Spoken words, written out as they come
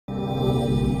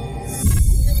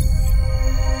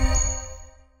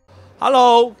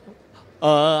Hello,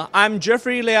 I'm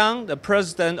Jeffrey Liang, the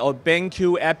president of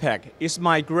BenQ APAC. It's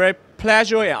my great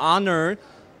pleasure and honor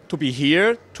to be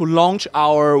here to launch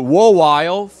our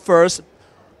worldwide first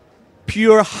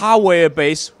pure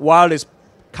hardware-based wireless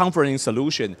conferencing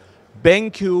solution,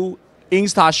 BenQ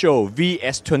InstaShow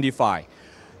VS25.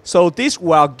 So this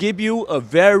will give you a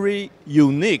very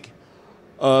unique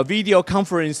video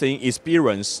conferencing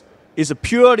experience. It's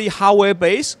purely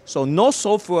hardware-based, so no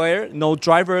software, no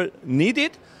driver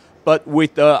needed. But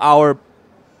with our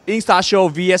InstaShow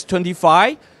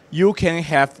VS25, you can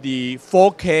have the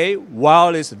 4K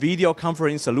wireless video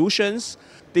conferencing solutions.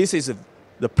 This is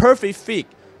the perfect fit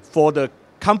for the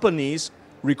companies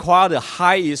require the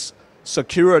highest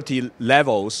security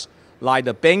levels, like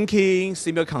the banking,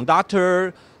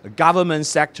 semiconductor, government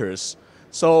sectors.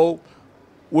 So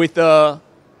with the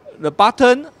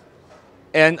button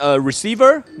and a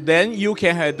receiver, then you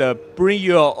can bring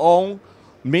your own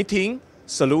meeting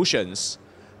solutions.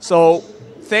 So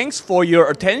thanks for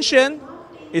your attention.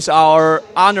 It's our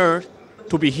honor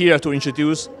to be here to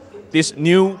introduce this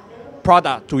new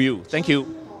product to you. Thank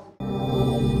you.